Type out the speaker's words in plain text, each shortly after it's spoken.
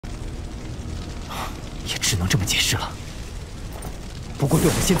也只能这么解释了。不过对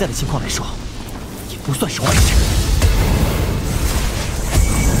我现在的情况来说，也不算是坏事。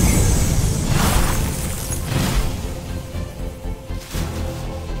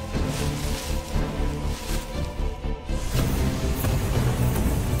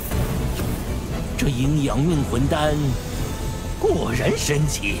这阴阳命魂丹果然神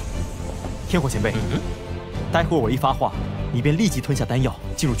奇。天火前辈，待会儿我一发话，你便立即吞下丹药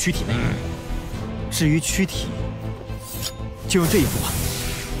进入躯体内。至于躯体，就用这一副吧。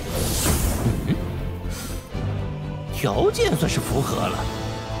条件算是符合了，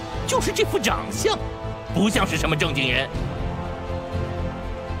就是这副长相，不像是什么正经人。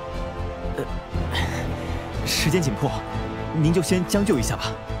时间紧迫，您就先将就一下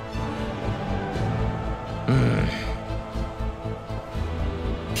吧。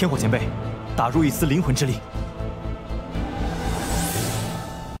天火前辈，打入一丝灵魂之力。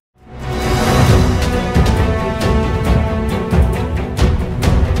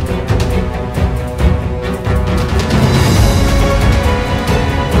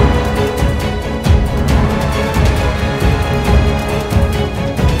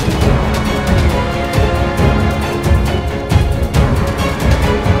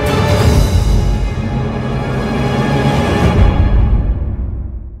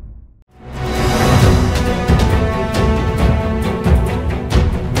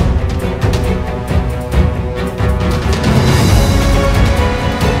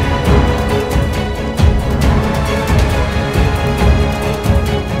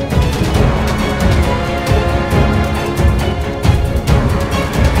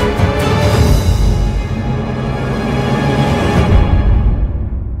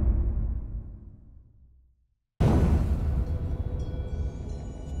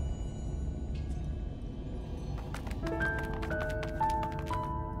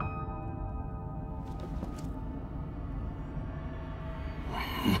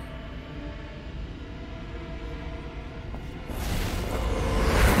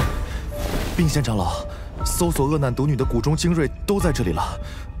冰仙长老，搜索恶难毒女的谷中精锐都在这里了，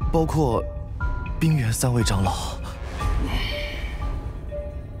包括冰原3位长老。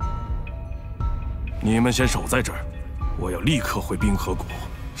你们先守在这儿，我要立刻回冰河谷，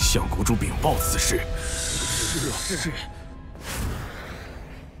向谷主禀报此事。是。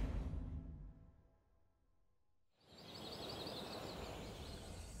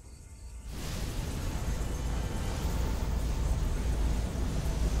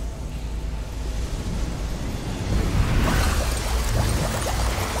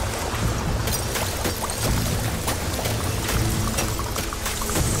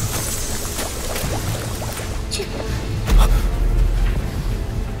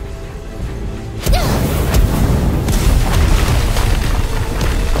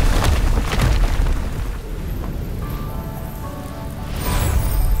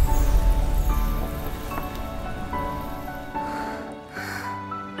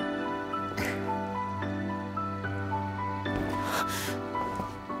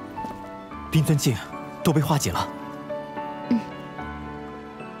冰尊境都被化解了。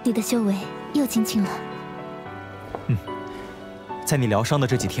你的修为又精进了。在你疗伤的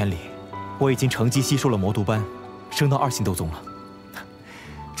这几天里，我已经乘机吸收了魔毒斑，升到2星斗宗了。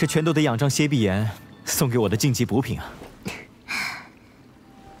这全都得仰仗蝎壁岩送给我的晋级补品啊！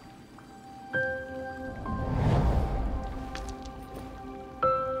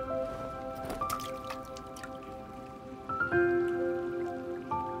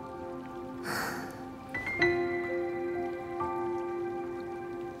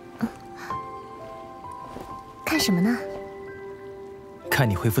看什么呢？看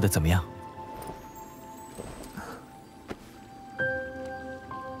你恢复的怎么样。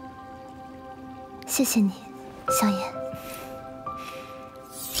谢谢你，萧炎。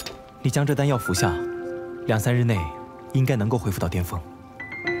你将这丹药服下，2、3日内应该能够恢复到巅峰。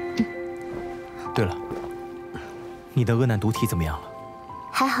对了，你的恶难毒体怎么样了？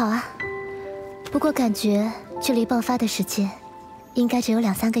还好啊，不过感觉距离爆发的时间应该只有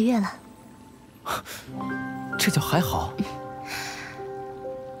2、3个月了。这叫还好？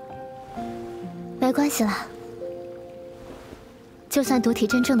没关系啦，就算毒体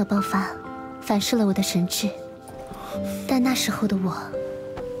真正的爆发，反噬了我的神智，但那时候的我，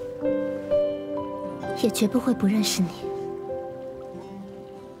也绝不会不认识你。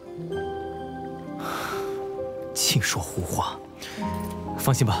净说胡话！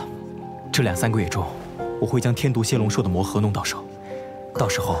放心吧，这2、3个月中，我会将天毒蝎龙兽的魔核弄到手，到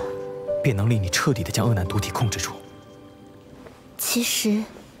时候便能令你彻底的将恶难毒体控制住。其实，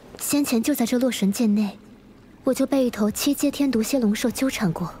先前就在这洛神剑内，我就被一头7阶天毒蝎龙兽纠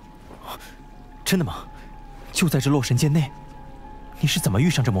缠过。真的吗？就在这洛神剑内，你是怎么遇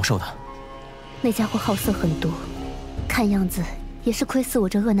上这魔兽的？那家伙好色狠毒，看样子也是窥伺我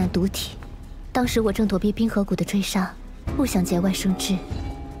这恶难毒体。当时我正躲避冰河谷的追杀，不想节外生枝，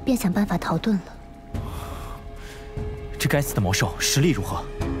便想办法逃遁了。这该死的魔兽实力如何？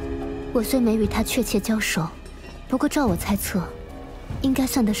我虽没与他确切交手，不过照我猜测，应该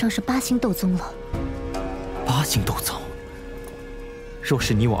算得上是8星斗宗了。8星斗宗，若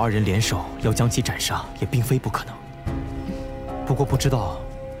是你我2人联手要将其斩杀，也并非不可能。不过不知道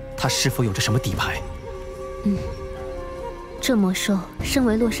他是否有着什么底牌。这魔兽身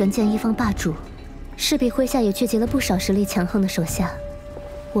为洛神剑一方霸主，势必麾下也聚集了不少实力强横的手下，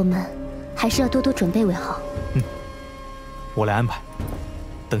我们还是要多多准备为好。我来安排。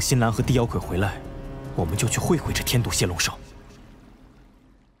等新兰和地妖鬼回来，我们就去会会这天毒蝎龙兽。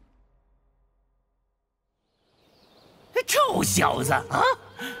臭小子啊！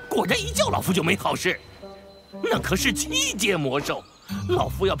果然一叫老夫就没好事。那可是7阶魔兽，老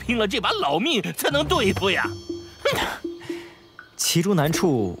夫要拼了这把老命才能对付呀！其中难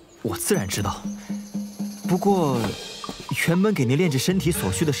处我自然知道，不过原本给您炼制身体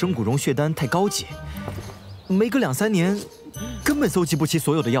所需的生骨融血丹太高级，没个2、3年，根本搜集不齐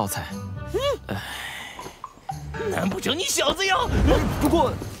所有的药材。难不成你小子要？不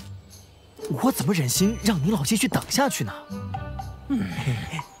过，我怎么忍心让您老继续等下去呢？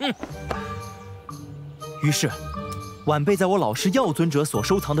于是，晚辈在我老师药尊者所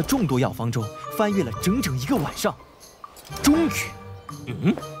收藏的众多药方中翻阅了整整1个晚上，终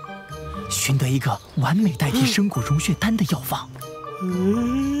于，寻得一个完美代替生骨融血丹的药方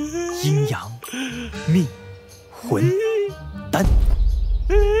——阴阳命魂丹。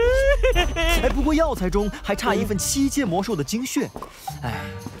不过药材中还差一份7阶魔兽的精血。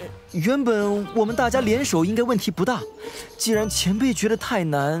原本我们大家联手应该问题不大，既然前辈觉得太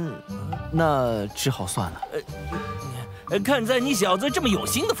难，那只好算了。看在你小子这么有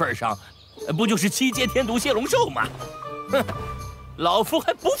心的份上，不就是7阶天毒蝎龙兽吗？哼，老夫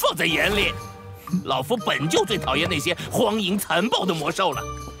还不放在眼里。老夫本就最讨厌那些荒淫残暴的魔兽了，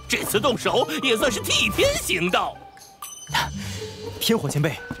这次动手也算是替天行道。天火前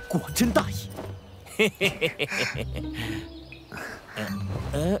辈果真大义。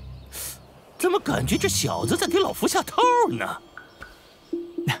怎么感觉这小子在给老夫下套呢？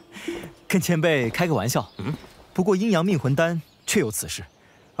跟前辈开个玩笑。不过阴阳命魂丹确有此事，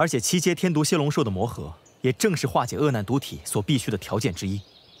而且7阶天毒蝎龙兽的魔核，也正是化解恶难毒体所必须的条件之一，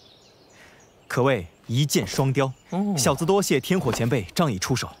可谓一箭双雕。小子多谢天火前辈仗义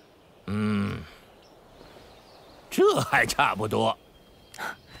出手。这还差不多。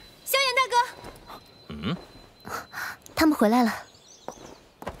萧炎大哥，他们回来了。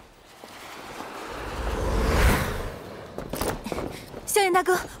萧炎大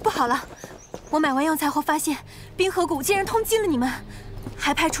哥，不好了！我买完药材后发现，冰河谷竟然通缉了你们，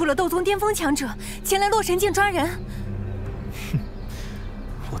还派出了斗宗巅峰强者前来洛神剑抓人。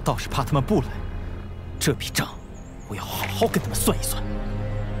我倒是怕他们不来，这笔账我要好好跟他们算一算。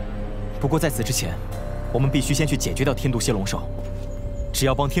不过在此之前，我们必须先去解决掉天毒蝎龙兽。只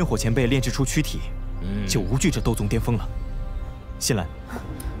要帮天火前辈炼制出躯体，就无惧这斗宗巅峰了。新兰，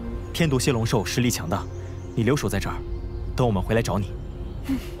天毒蝎龙兽实力强大，你留守在这儿，等我们回来找你。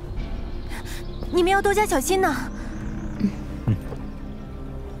你们要多加小心呢。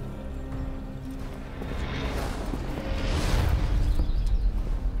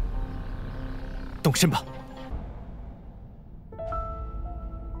动身吧。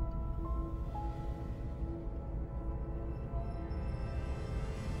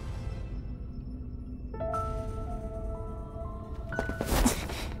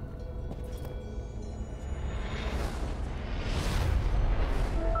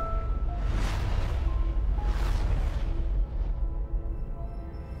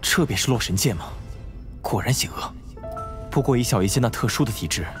这便是洛神剑吗？果然险恶。不过以小医仙那特殊的体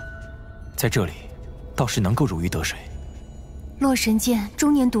质，在这里倒是能够如鱼得水。洛神剑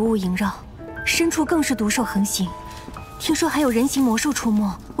终年毒雾萦绕，深处更是毒兽横行。听说还有人形魔兽出没，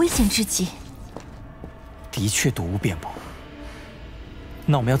危险至极。的确毒雾遍布。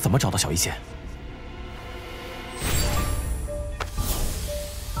那我们要怎么找到小医仙？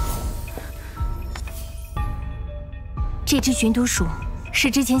这只寻毒鼠是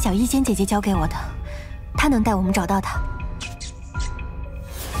之前小医仙姐姐教给我的，她能带我们找到它。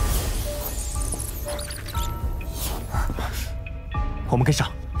我们跟上。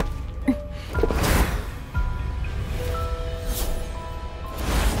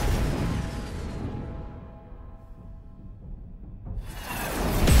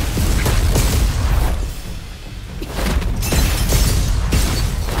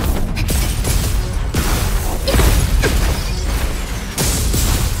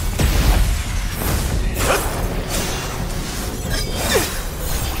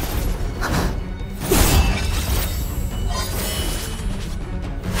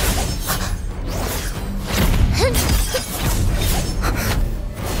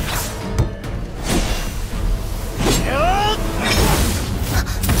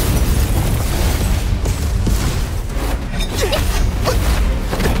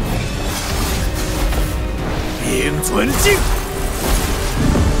尊境。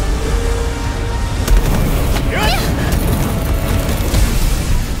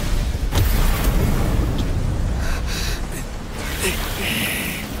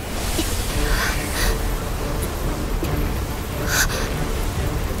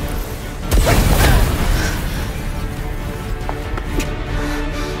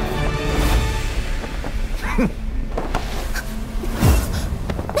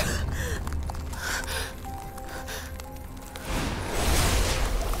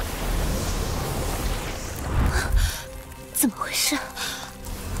怎么回事？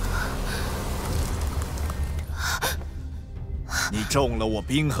你中了我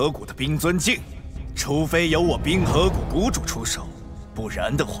冰河谷的冰尊境，除非由我冰河谷谷主出手，不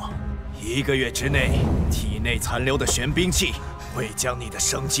然的话，1个月之内，体内残留的玄冰气会将你的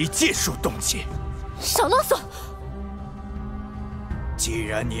升级界数冻结。少啰嗦！既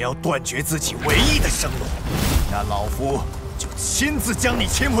然你要断绝自己唯一的生路，那老夫就亲自将你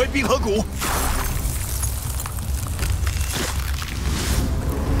牵回冰河谷。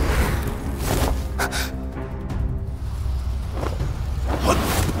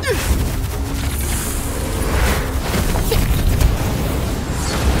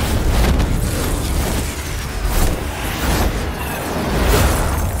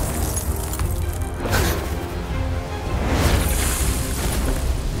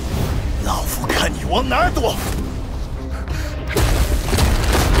往哪儿躲？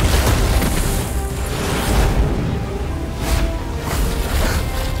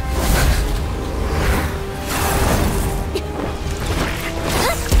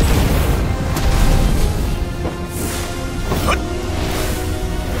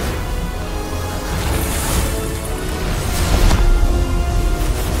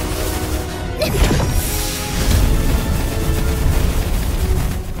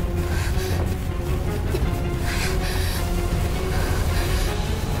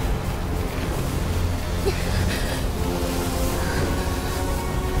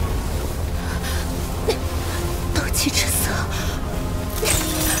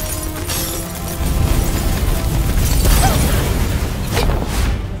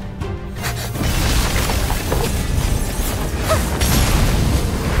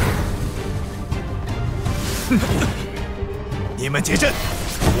你们结阵，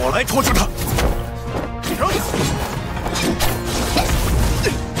我来拖住他。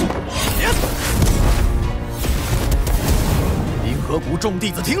冰河谷众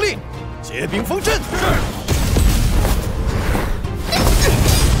弟子听令，结冰封阵。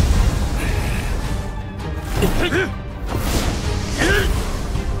是。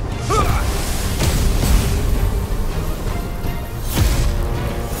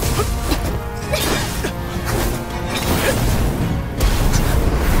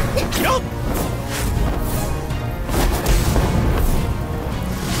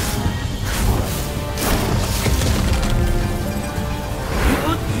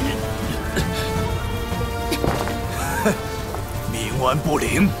不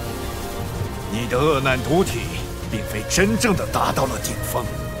灵，你的恶难毒体并非真正的达到了顶峰，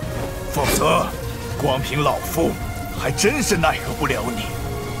否则光凭老夫还真是奈何不了你。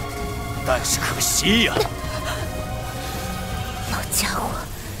但是可惜呀，老家伙，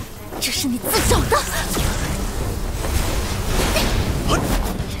这是你自找的。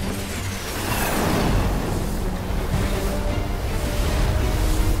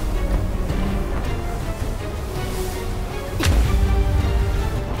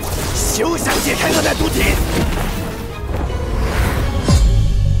休想解开恶难毒体！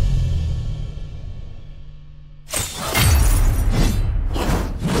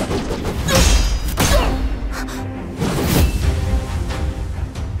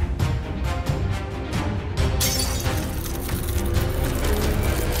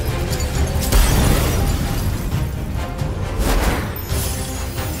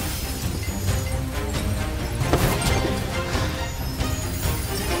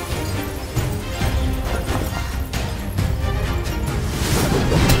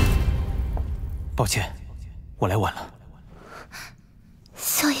抱歉，我来晚了。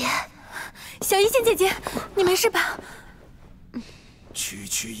萧炎，小一仙姐姐，你没事吧？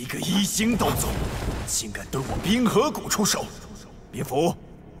区一个1星斗宗，竟敢对我冰河谷出手！别服，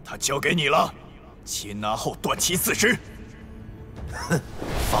他交给你了，擒拿后断其四肢。哼，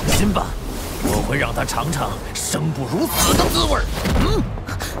放心吧，我会让他尝尝生不如死的滋味。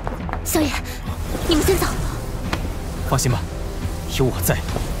萧炎，你们先走。放心吧，有我在，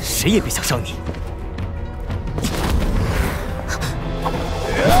谁也别想伤你。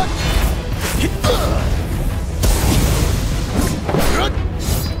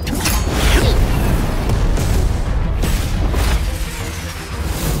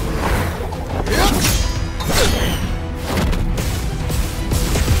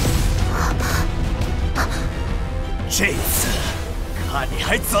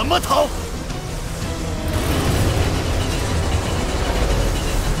怎么逃？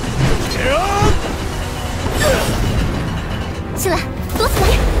起来，躲起来！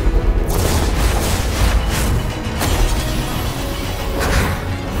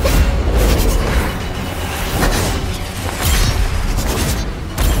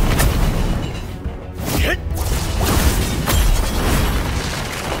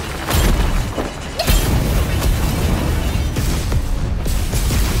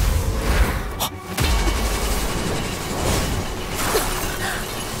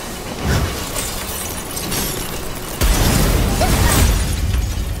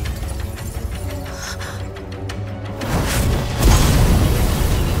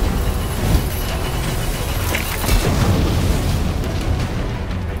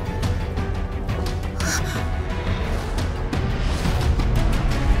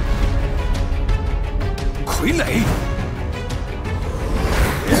傀儡！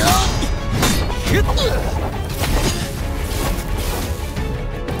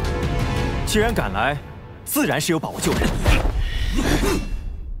既然赶来，自然是有把握救人。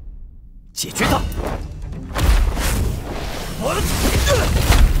解决他！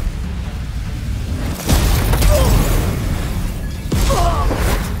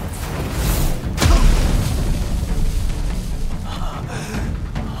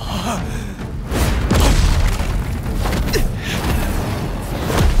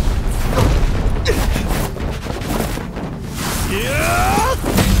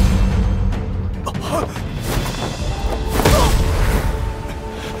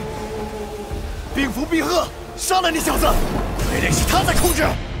兵符毕鹤，杀了你小子！傀儡是他在控制。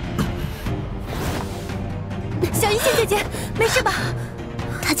小一仙姐姐，没事吧？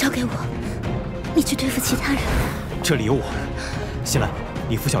他交给我，你去对付其他人。这里有我。新兰，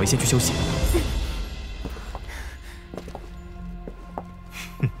你扶小医仙去休息。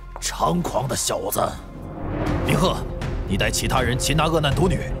猖狂的小子！冰鹤，你带其他人擒拿恶难毒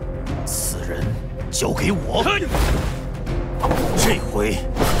女，此人交给我。这回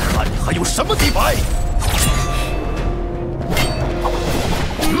看你还有什么底牌！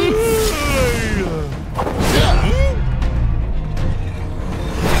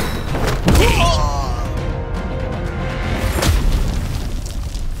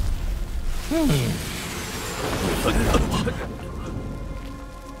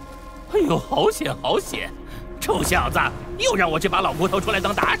哎呦，好险好险！臭小子，又让我这把老骨头出来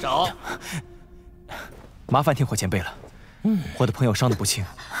当打手。麻烦天火前辈了。我的朋友伤得不轻，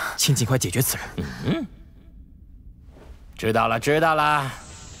请尽快解决此人。知道了，知道了。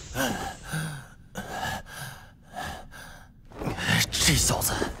这小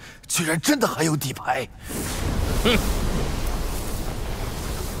子居然真的还有底牌！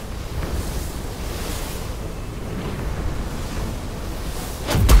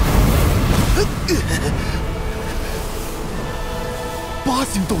八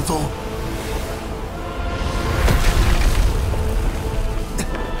星斗宗。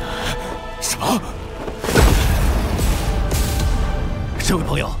什么？这位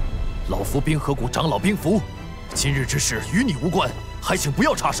朋友，老夫冰河谷长老冰符，今日之事与你无关，还请不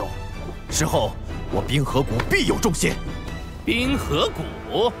要插手。之后我冰河谷必有重谢。冰河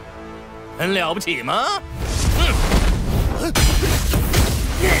谷，很了不起吗？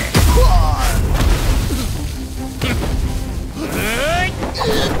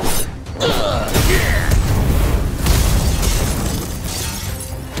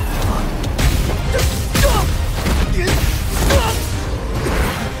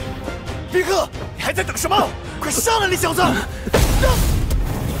冰鹤，你还在等什么？快杀了你小子！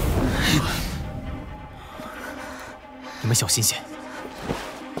你们小心些。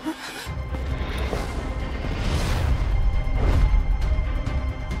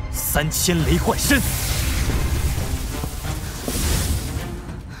3000雷幻身。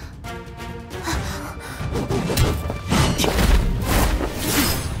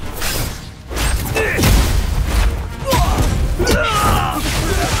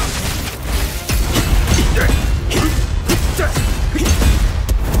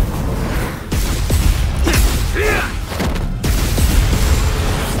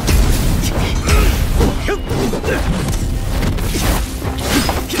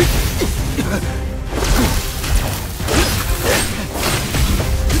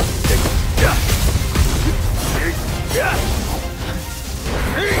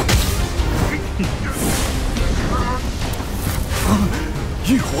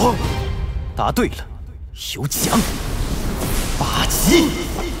玉皇，答对了，有奖。八级。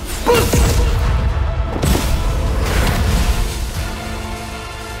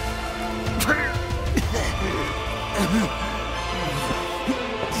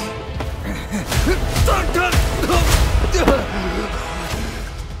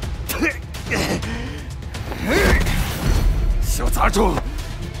插住，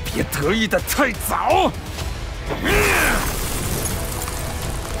别得意的太早。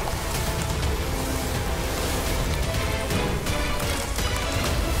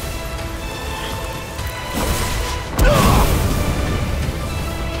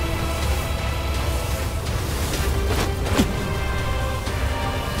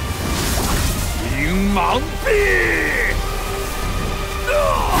芒壁！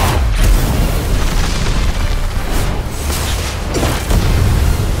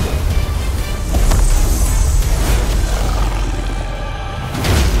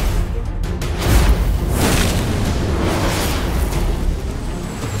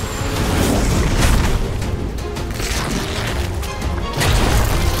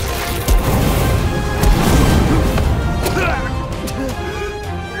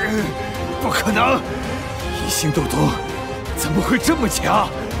不可能！异星斗宗怎么会这么强？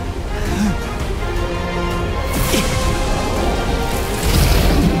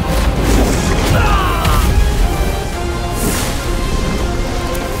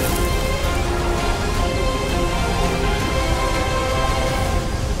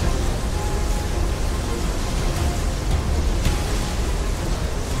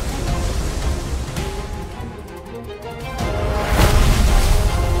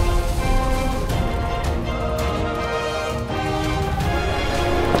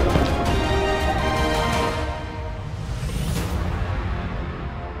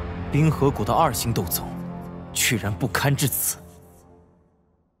冰河谷的2星斗宗，居然不堪至此。